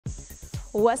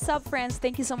What's up, friends?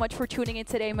 Thank you so much for tuning in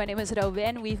today. My name is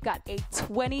Rowen. We've got a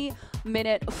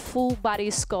 20-minute full body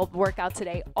sculpt workout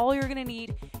today. All you're gonna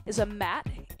need is a mat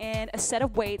and a set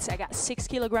of weights. I got 6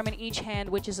 kilograms in each hand,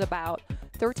 which is about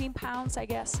 13 pounds, I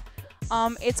guess.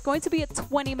 It's going to be a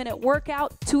 20-minute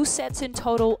workout, 2 sets in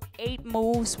total, 8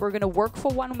 moves. We're gonna work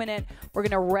for 1 minute. We're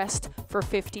gonna rest for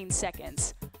 15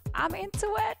 seconds. I'm into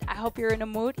it. I hope you're in the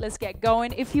mood. Let's get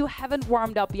going. If you haven't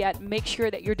warmed up yet, make sure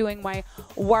that you're doing my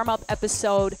warm-up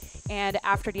episode. And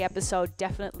after the episode,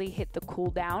 definitely hit the cool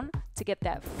down to get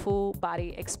that full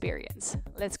body experience.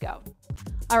 Let's go.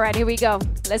 All right, here we go.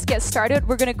 Let's get started.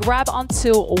 We're going to grab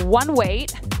onto one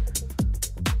weight.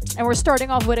 And we're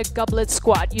starting off with a goblet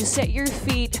squat. You set your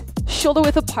feet shoulder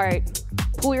width apart.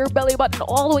 Pull your belly button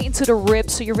all the way into the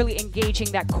ribs so you're really engaging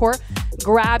that core.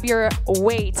 Grab your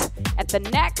weight at the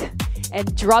neck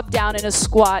and drop down in a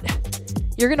squat.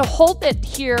 You're gonna hold it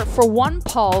here for 1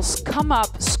 pulse. Come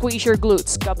up, squeeze your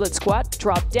glutes. Goblet squat,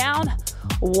 drop down,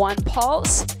 1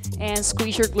 pulse, and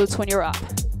squeeze your glutes when you're up.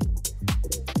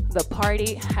 The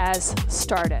party has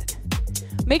started.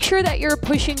 Make sure that you're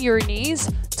pushing your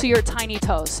knees to your tiny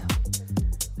toes.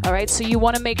 All right, so you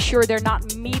wanna make sure they're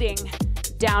not meeting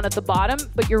down at the bottom,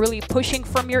 but you're really pushing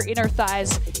from your inner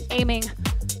thighs, aiming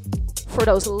for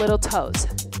those little toes.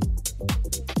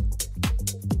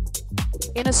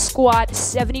 In a squat,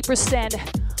 70%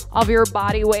 of your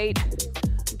body weight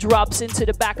drops into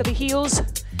the back of the heels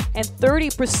and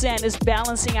 30% is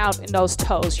balancing out in those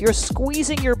toes. You're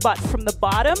squeezing your butt from the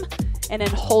bottom and then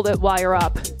hold it while you're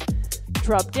up.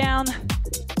 Drop down,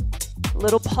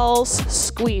 little pulse,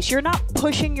 squeeze. You're not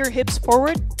pushing your hips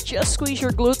forward, just squeeze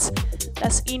your glutes.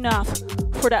 That's enough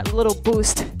for that little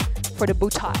boost for the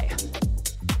booty.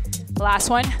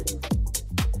 Last one.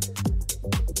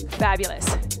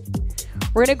 Fabulous.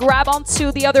 We're gonna grab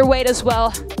onto the other weight as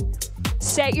well.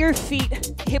 Set your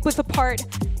feet hip width apart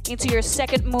into your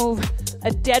second move, a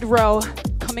dead row,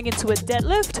 coming into a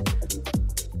deadlift.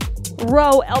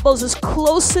 Row, elbows as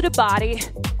close to the body.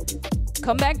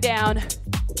 Come back down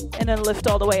and then lift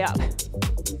all the way up.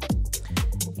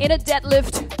 In a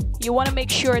deadlift, you wanna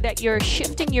make sure that you're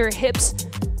shifting your hips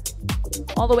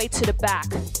all the way to the back.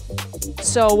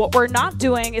 So what we're not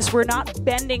doing is we're not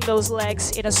bending those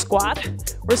legs in a squat.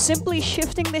 We're simply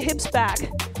shifting the hips back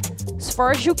as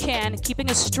far as you can, keeping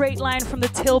a straight line from the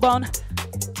tailbone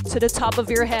to the top of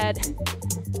your head,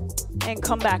 and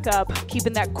come back up,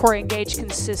 keeping that core engaged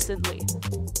consistently.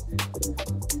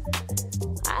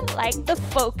 I like the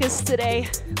focus today.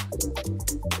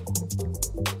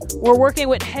 We're working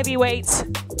with heavy weights,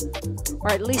 or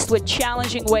at least with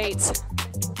challenging weights.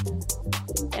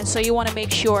 And so you want to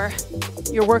make sure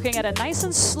you're working at a nice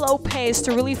and slow pace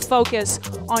to really focus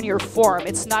on your form.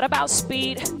 It's not about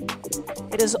speed.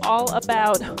 It is all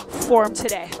about form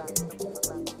today.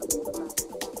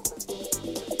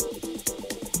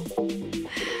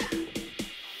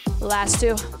 Last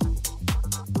 2.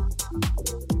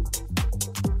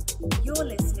 You're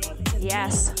listening to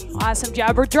Yes, awesome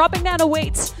job. We're dropping down to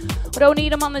weights. We don't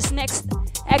need them on this next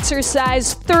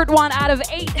exercise. 3rd one out of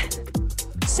 8.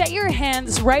 Set your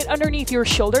hands right underneath your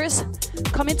shoulders.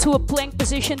 Come into a plank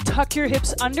position, tuck your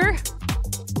hips under.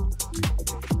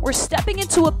 We're stepping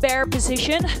into a bear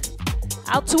position,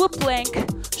 out to a plank,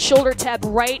 shoulder tap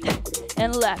right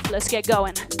and left. Let's get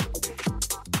going.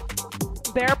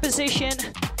 Bear position,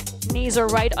 knees are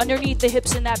right underneath the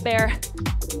hips in that bear.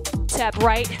 Tap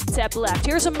right, tap left.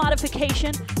 Here's a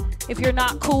modification. If you're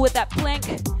not cool with that plank,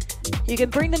 you can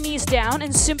bring the knees down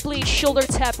and simply shoulder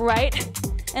tap right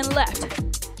and left.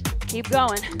 Keep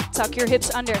going. Tuck your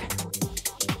hips under.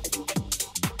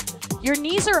 Your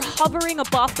knees are hovering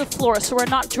above the floor, so we're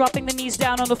not dropping the knees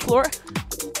down on the floor.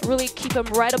 Really keep them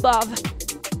right above.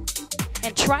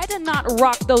 And try to not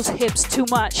rock those hips too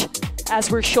much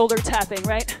as we're shoulder tapping,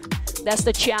 right? That's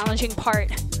the challenging part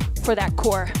for that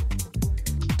core.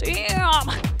 Damn!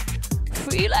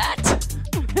 Feel it!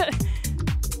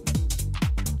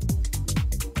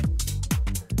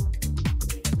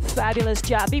 Fabulous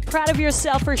job. Be proud of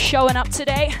yourself for showing up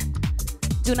today.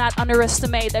 Do not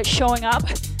underestimate that showing up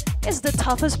is the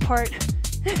toughest part.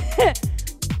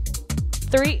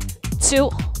 3, 2,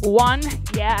 1,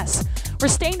 yes. We're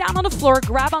staying down on the floor,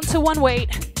 grab onto one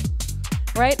weight,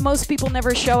 right? Most people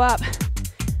never show up.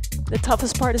 The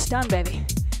toughest part is done, baby.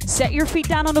 Set your feet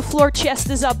down on the floor, chest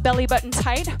is up, belly button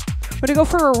tight. We're gonna go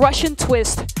for a Russian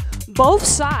twist. Both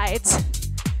sides,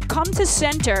 come to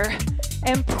center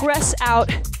and press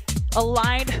out,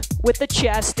 aligned with the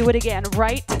chest. Do it again,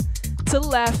 right to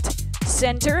left,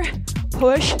 center,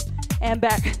 push, and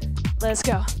back. Let's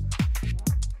go.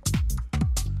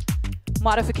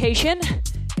 Modification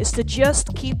is to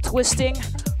just keep twisting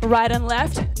right and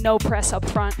left, no press up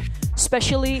front,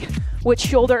 especially with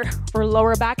shoulder or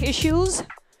lower back issues.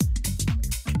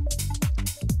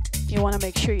 You want to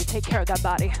make sure you take care of that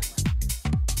body.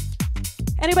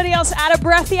 Anybody else out of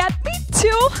breath yet? Me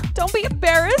too. Don't be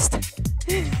embarrassed.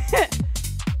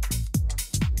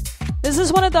 This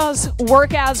is one of those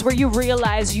workouts where you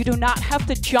realize you do not have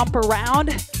to jump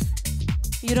around.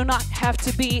 You do not have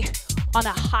to be on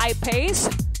a high pace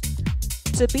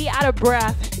to be out of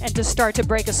breath and to start to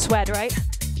break a sweat, right?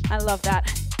 I love that.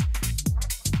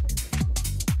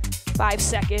 5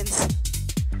 seconds.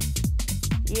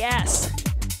 Yes.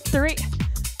 3,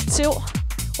 2,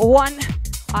 1.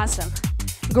 Awesome.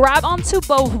 Grab onto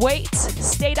both weights.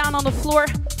 Stay down on the floor.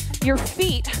 Your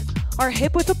feet are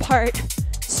hip width apart.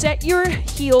 Set your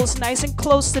heels nice and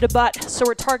close to the butt, so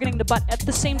we're targeting the butt at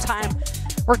the same time.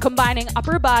 We're combining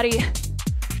upper body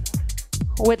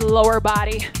with lower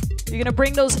body. You're gonna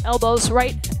bring those elbows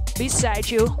right beside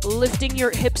you, lifting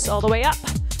your hips all the way up.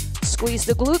 Squeeze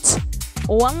the glutes.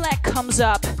 One leg comes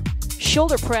up,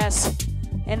 shoulder press,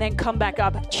 and then come back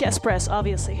up. Chest press,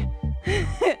 obviously.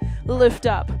 Lift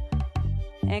up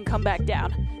and come back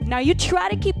down. Now you try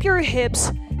to keep your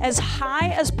hips as high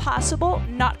as possible,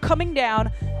 not coming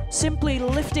down. Simply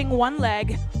lifting one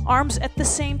leg, arms at the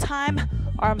same time.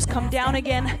 Arms come down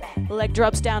again, leg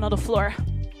drops down on the floor.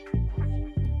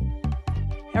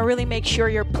 And really make sure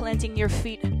you're planting your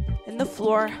feet in the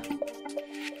floor.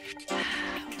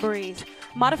 Breathe.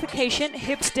 Modification,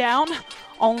 hips down,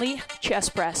 only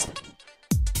chest press.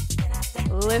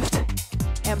 Lift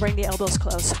and bring the elbows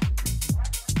close.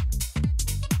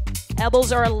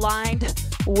 Elbows are aligned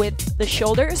with the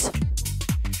shoulders.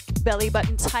 Belly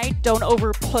button tight, don't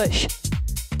over push.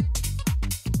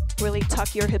 Really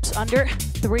tuck your hips under.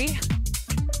 3,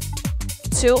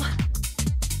 2,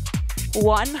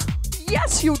 1.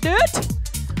 Yes, you did.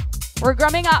 We're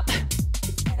grumming up.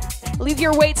 Leave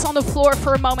your weights on the floor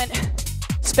for a moment,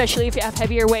 especially if you have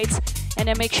heavier weights, and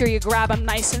then make sure you grab them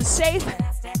nice and safe.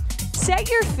 Set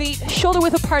your feet shoulder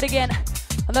width apart again.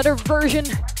 Another version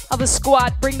of a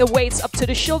squat. Bring the weights up to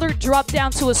the shoulder, drop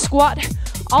down to a squat.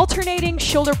 Alternating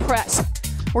shoulder press.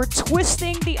 We're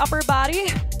twisting the upper body,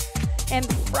 and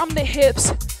from the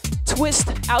hips, twist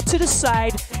out to the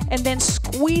side, and then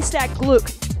squeeze that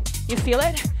glute. You feel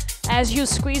it? As you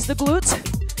squeeze the glutes,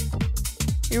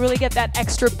 you really get that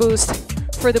extra boost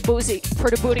for the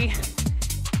booty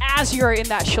as you're in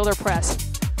that shoulder press.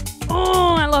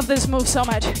 Oh, I love this move so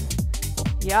much.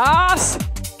 Yes.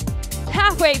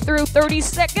 Halfway through 30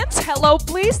 seconds. Hello,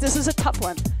 please. This is a tough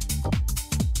one.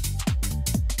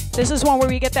 This is one where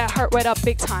we get that heart rate up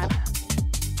big time.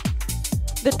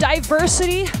 The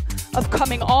diversity of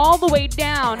coming all the way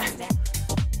down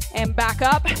and back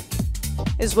up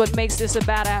is what makes this a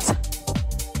badass.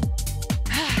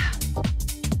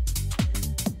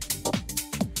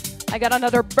 I got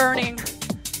another burning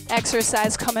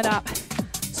exercise coming up,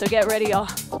 so get ready, y'all.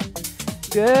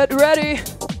 Get ready.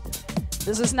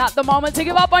 This is not the moment to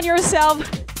give up on yourself.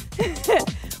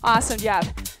 Awesome job.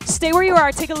 Stay where you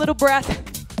are, take a little breath.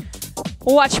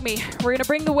 Watch me. We're gonna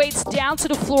bring the weights down to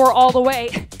the floor all the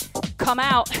way. Come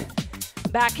out,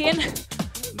 back in,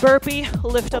 burpee,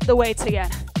 lift up the weights again.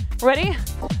 Ready?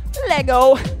 Let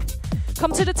go.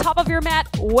 Come to the top of your mat,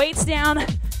 weights down,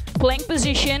 plank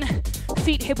position,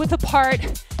 feet hip width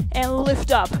apart, and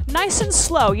lift up. Nice and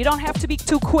slow, you don't have to be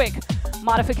too quick.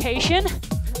 Modification,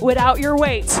 without your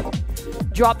weights.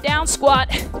 Drop down, squat,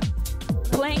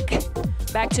 plank,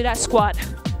 back to that squat,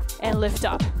 and lift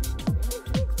up.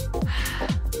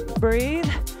 Breathe.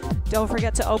 Don't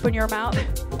forget to open your mouth.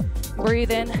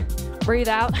 Breathe in, breathe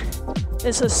out.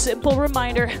 It's a simple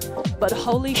reminder, but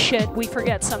holy shit, we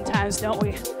forget sometimes, don't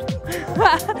we?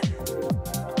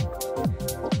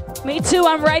 Me too,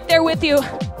 I'm right there with you.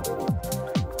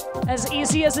 As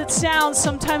easy as it sounds,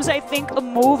 sometimes I think a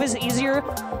move is easier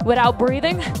without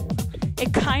breathing.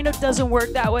 It kind of doesn't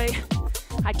work that way.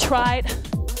 I tried,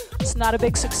 it's not a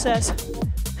big success.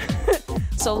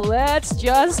 So let's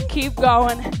just keep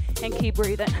going and keep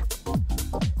breathing.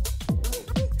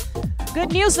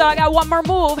 Good news though, I got one more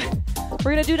move.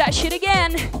 We're gonna do that shit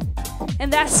again,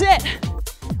 and that's it.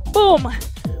 Boom,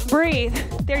 breathe,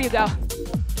 there you go.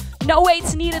 No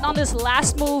weights needed on this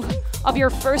last move of your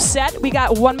first set. We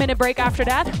got 1 minute break after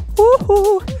that.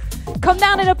 Woohoo! Come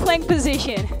down in a plank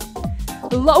position.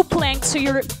 Low plank, so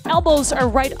your elbows are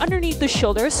right underneath the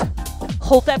shoulders.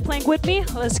 Hold that plank with me,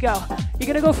 let's go. You're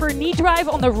gonna go for a knee drive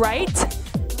on the right,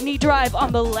 knee drive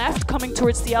on the left, coming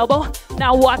towards the elbow.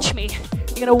 Now watch me.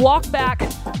 You're gonna walk back,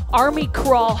 army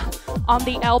crawl on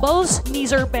the elbows,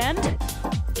 knees are bent.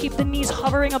 Keep the knees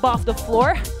hovering above the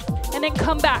floor, and then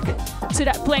come back to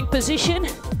that plank position.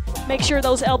 Make sure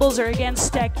those elbows are again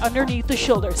stacked underneath the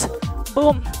shoulders.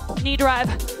 Boom, knee drive,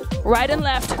 right and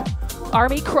left,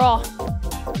 army crawl.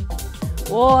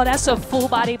 Whoa, that's a full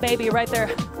body baby right there.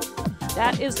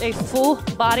 That is a full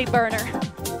body burner.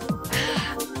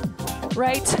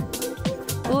 Right,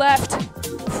 left,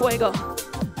 fuego.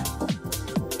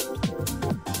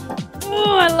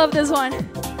 Ooh, I love this one.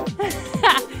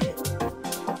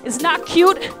 It's not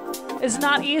cute, it's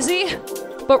not easy,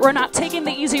 but we're not taking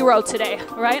the easy road today,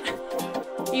 right?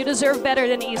 You deserve better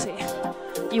than easy.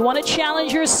 You want to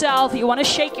challenge yourself, you want to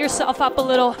shake yourself up a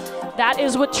little. That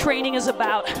is what training is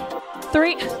about.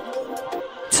 3,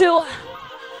 2,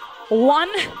 1,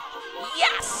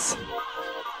 yes!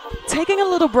 Taking a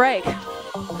little break.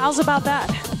 How's about that?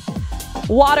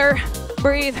 Water,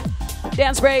 breathe,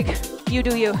 dance break, you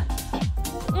do you.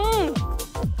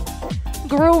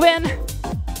 Grooving.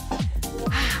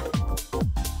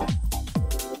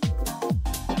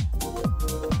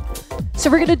 So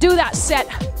we're gonna do that set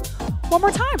one more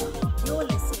time.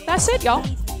 That's it, y'all.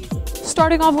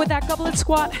 Starting off with that goblet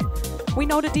squat. We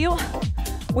know the deal.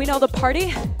 We know the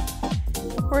party.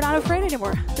 We're not afraid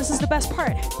anymore. This is the best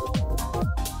part.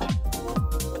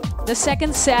 The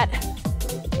second set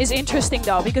is interesting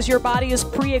though, because your body is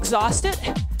pre-exhausted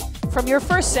from your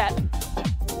first set.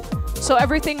 So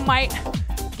everything might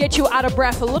get you out of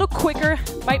breath a little quicker,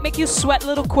 might make you sweat a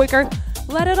little quicker.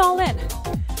 Let it all in.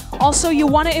 Also, you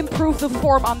want to improve the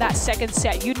form on that second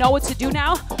set. You know what to do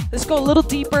now. Let's go a little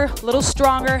deeper, a little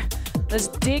stronger. Let's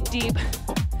dig deep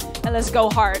and let's go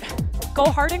hard. Go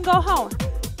hard and go home.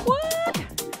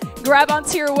 What? Grab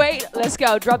onto your weight. Let's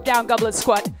go. Drop down goblet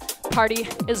squat. Party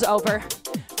is over.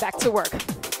 Back to work.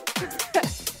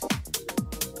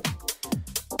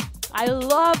 I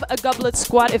love a goblet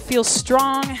squat. It feels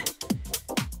strong.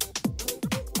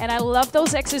 And I love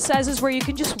those exercises where you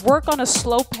can just work on a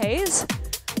slow pace,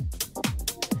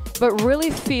 but really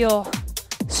feel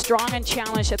strong and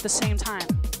challenged at the same time.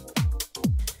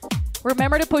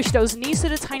 Remember to push those knees to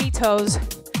the tiny toes,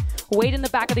 weight in the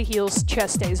back of the heels,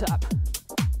 chest stays up.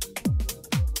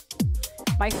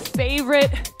 My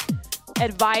favorite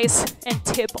advice and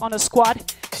tip on a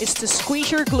squat is to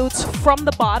squeeze your glutes from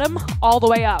the bottom all the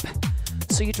way up.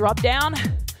 So you drop down,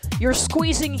 you're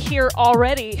squeezing here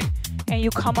already, and you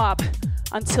come up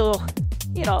until,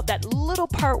 you know, that little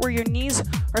part where your knees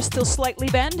are still slightly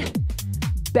bent.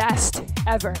 Best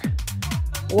ever.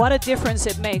 What a difference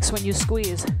it makes when you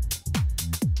squeeze.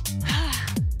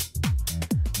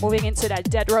 Moving into that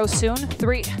dead row soon.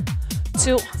 3,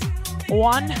 2,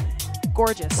 1.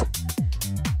 Gorgeous.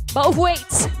 Both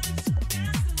weights.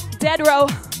 Dead row.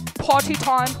 Party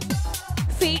time.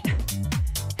 Feet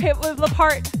hip width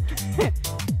apart.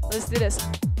 Let's do this.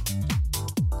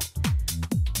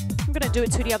 I'm gonna do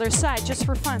it to the other side just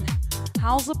for fun.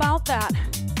 How's about that?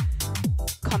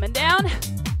 Coming down,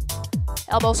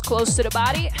 elbows close to the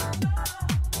body.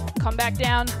 Come back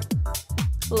down,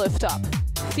 lift up.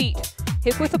 Feet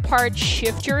hip width apart,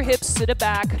 shift your hips to the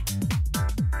back.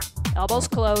 Elbows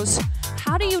close.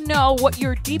 How do you know what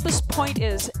your deepest point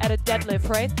is at a deadlift,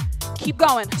 right? Keep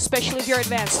going, especially if you're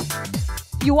advanced.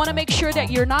 You wanna make sure that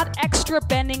you're not extra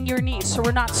bending your knees, so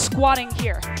we're not squatting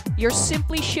here. You're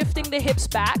simply shifting the hips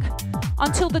back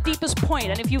until the deepest point.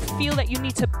 And if you feel that you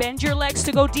need to bend your legs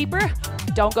to go deeper,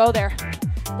 don't go there.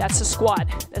 That's a squat.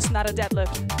 That's not a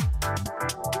deadlift.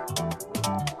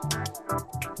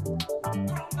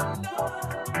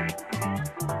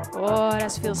 Oh,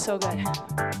 that feels so good.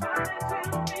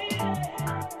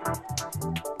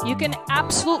 You can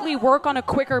absolutely work on a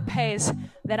quicker pace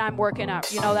than I'm working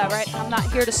up. You know that, right? I'm not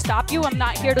here to stop you. I'm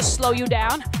not here to slow you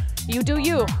down. You do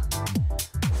you.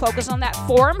 Focus on that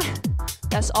form.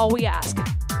 That's all we ask.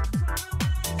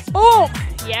 Boom!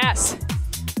 Yes.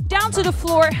 Down to the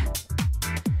floor.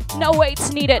 No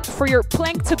weights needed for your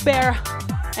plank to bear,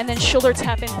 and then shoulder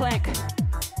tap in plank.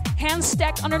 Hands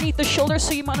stacked underneath the shoulders,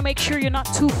 so you want to make sure you're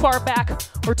not too far back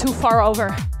or too far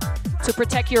over. To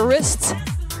protect your wrists.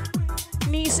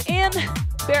 Knees in,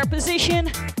 bear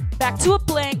position, back to a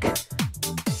plank.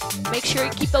 Make sure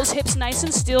you keep those hips nice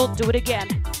and still. Do it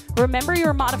again. Remember,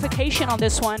 your modification on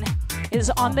this one is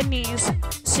on the knees,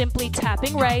 simply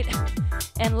tapping right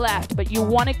and left, but you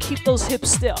want to keep those hips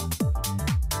still.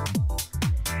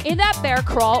 In that bear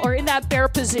crawl or in that bear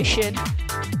position,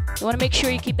 you want to make sure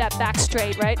you keep that back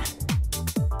straight, right?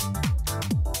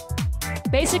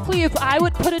 Basically, if I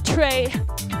would put a tray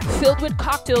filled with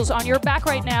cocktails on your back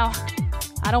right now,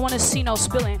 I don't want to see no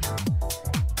spilling.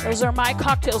 Those are my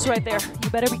cocktails right there. You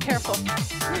better be careful.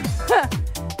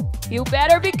 You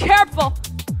better be careful.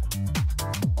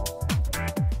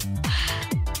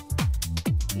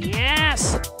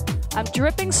 Yes. I'm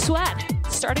dripping sweat.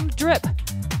 Starting to drip.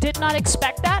 Did not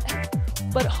expect that,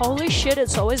 but holy shit,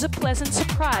 it's always a pleasant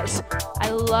surprise.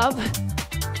 I love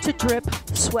to drip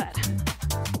sweat.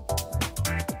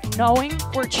 Knowing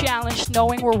we're challenged,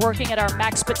 knowing we're working at our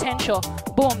max potential.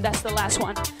 Boom, that's the last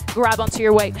one. Grab onto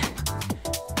your weight.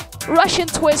 Russian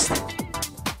twist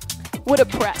with a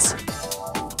press.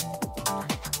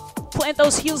 Plant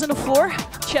those heels on the floor,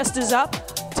 chest is up,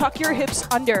 tuck your hips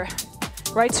under,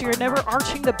 right? So you're never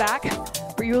arching the back,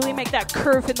 but you really make that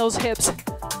curve in those hips.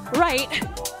 Right,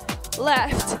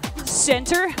 left,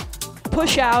 center,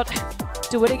 push out,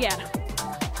 do it again.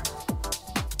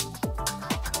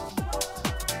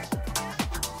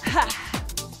 Ha.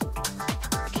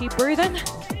 Keep breathing,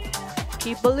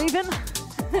 keep believing.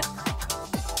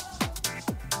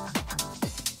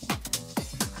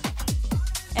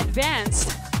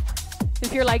 Advanced.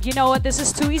 If you're like, you know what, this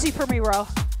is too easy for me, Ro.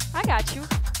 I got you,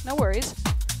 no worries.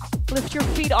 Lift your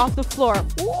feet off the floor.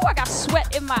 Ooh, I got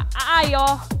sweat in my eye,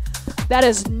 y'all. That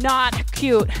is not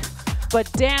cute, but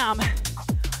damn,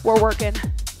 we're working.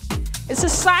 It's a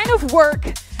sign of work.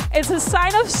 It's a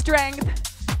sign of strength.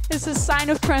 It's a sign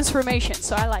of transformation,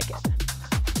 so I like it.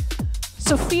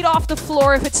 So feet off the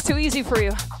floor if it's too easy for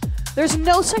you. There's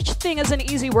no such thing as an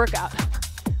easy workout.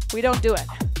 We don't do it.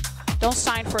 Don't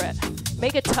sign for it.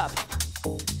 Make it tough.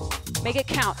 Make it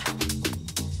count.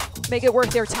 Make it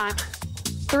worth your time.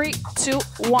 3, 2,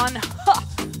 1. Ha!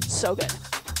 So good.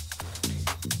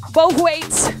 Both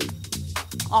weights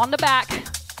on the back.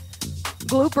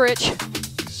 Glute bridge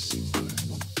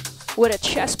with a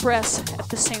chest press at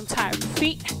the same time.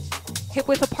 Feet hip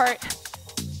width apart.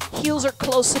 Heels are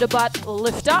close to the butt.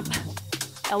 Lift up.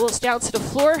 Elbows down to the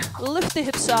floor. Lift the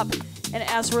hips up. And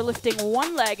as we're lifting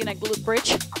one leg in a glute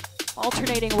bridge,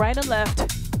 alternating right and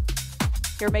left,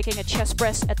 you're making a chest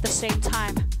press at the same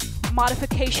time.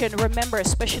 Modification, remember,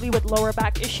 especially with lower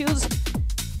back issues,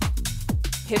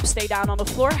 hips stay down on the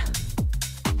floor,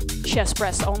 chest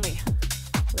press only.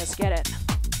 Let's get it.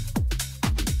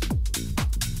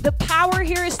 The power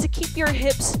here is to keep your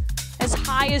hips as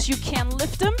high as you can.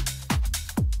 Lift them,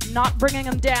 not bringing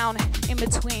them down in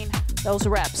between those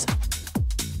reps.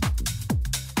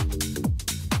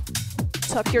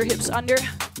 Tuck your hips under.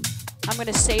 I'm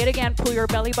gonna say it again, pull your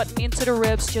belly button into the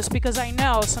ribs, just because I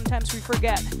know sometimes we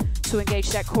forget to engage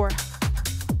that core.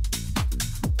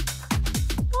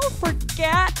 Don't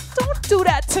forget, don't do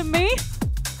that to me.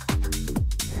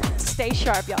 Stay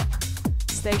sharp, y'all,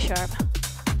 stay sharp.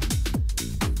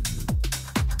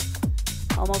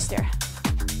 Almost there.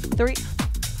 3,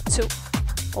 2,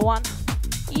 1,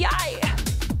 yay!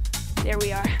 There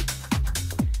we are.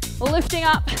 Lifting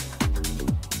up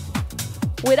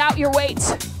without your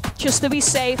weights, just to be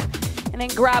safe, and then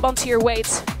grab onto your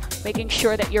weights, making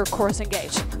sure that your core is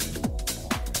engaged.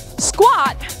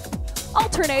 Squat,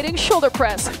 alternating shoulder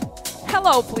press.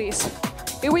 Hello, please.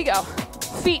 Here we go.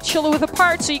 Feet shoulder width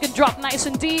apart so you can drop nice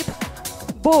and deep.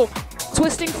 Boom.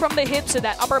 Twisting from the hips so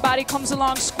that upper body comes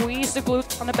along. Squeeze the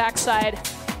glute on the backside.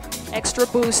 Extra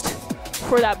boost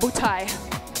for that butai.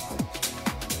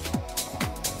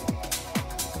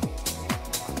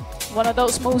 One of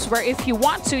those moves where if you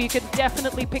want to, you can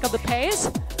definitely pick up the pace.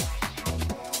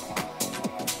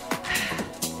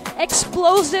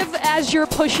 Explosive as you're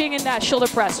pushing in that shoulder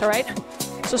press, all right?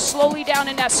 So slowly down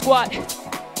in that squat.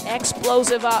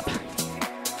 Explosive up.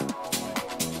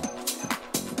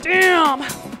 Damn!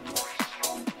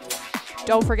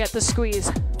 Don't forget to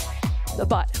squeeze the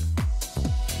butt.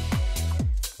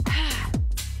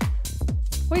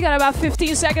 We got about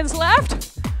 15 seconds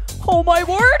left. Oh my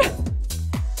word!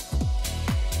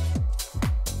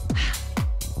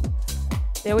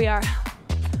 There we are.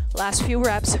 Last few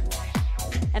reps.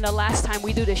 And the last time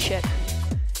we do this shit.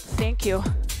 Thank you.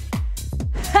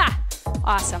 Ha!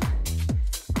 Awesome.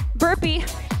 Burpee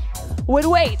with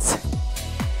weights.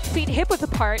 Feet hip width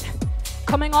apart.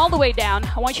 Coming all the way down.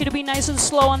 I want you to be nice and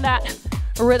slow on that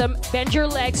rhythm. Bend your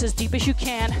legs as deep as you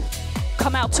can.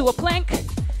 Come out to a plank.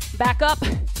 Back up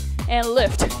and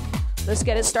lift. Let's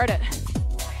get it started.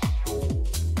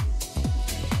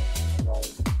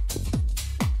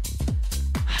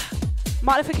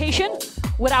 Modification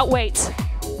without weights.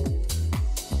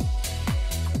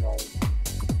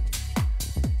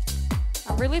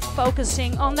 I'm really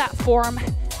focusing on that form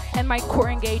and my core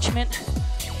engagement.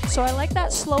 So I like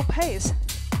that slow pace.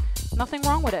 Nothing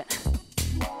wrong with it.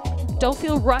 Don't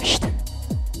feel rushed.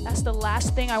 That's the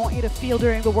last thing I want you to feel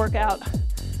during the workout.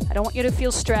 I don't want you to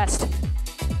feel stressed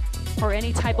or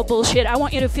any type of bullshit. I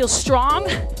want you to feel strong,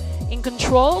 in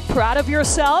control, proud of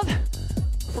yourself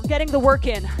for getting the work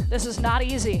in. This is not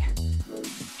easy.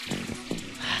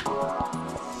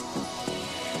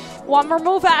 One more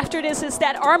move after this is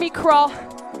that army crawl.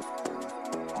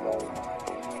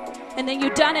 and then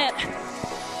you done it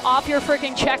off your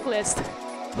freaking checklist.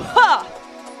 Huh!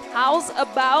 How's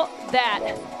about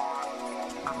that?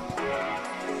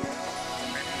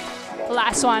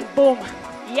 Last one, boom.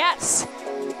 Yes!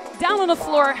 Down on the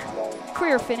floor for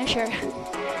your finisher.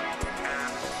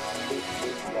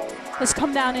 Let's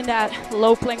come down in that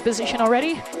low plank position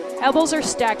already. Elbows are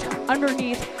stacked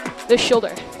underneath the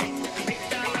shoulder.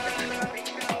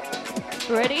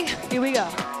 Ready? Here we go.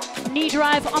 Knee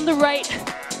drive on the right,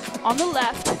 on the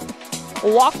left.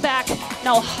 Walk back.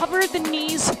 Now hover the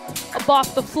knees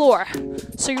above the floor.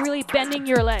 So you're really bending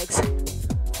your legs.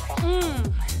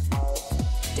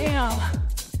 Damn.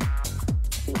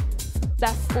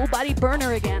 That full body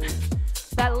burner again.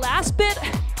 That last bit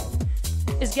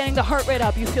is getting the heart rate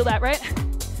up. You feel that, right?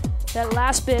 That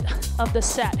last bit of the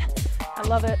set. I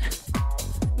love it.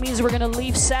 Means we're gonna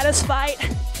leave satisfied,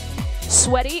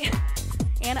 sweaty,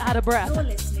 and out of breath. You're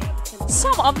listening to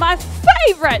Some of my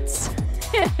favorites.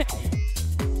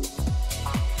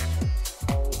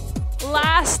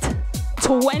 Last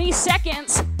 20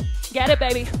 seconds. Get it,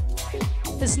 baby.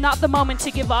 This is not the moment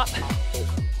to give up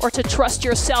or to trust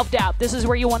your self-doubt. This is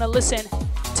where you want to listen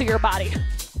to your body.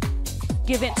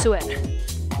 Give into it.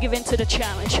 Give into the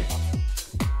challenge.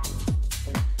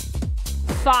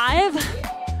 5,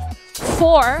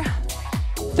 4,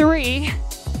 3,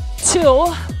 2,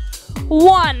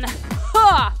 1.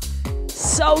 Ha!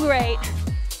 So great.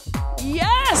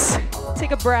 Yes!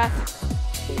 Take a breath.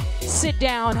 Sit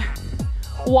down.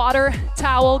 Water,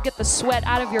 towel, get the sweat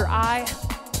out of your eye.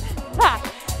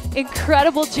 Ha!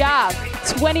 Incredible job.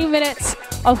 20 minutes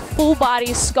of full body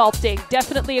sculpting.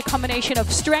 Definitely a combination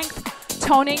of strength,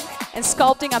 toning, and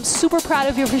sculpting. I'm super proud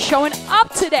of you for showing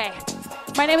up today.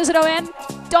 My name is Rowen.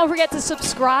 Don't forget to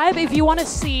subscribe if you want to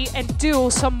see and do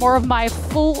some more of my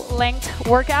full-length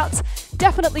workouts.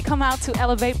 Definitely come out to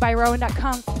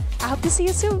elevatebyrowen.com. I hope to see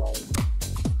you soon.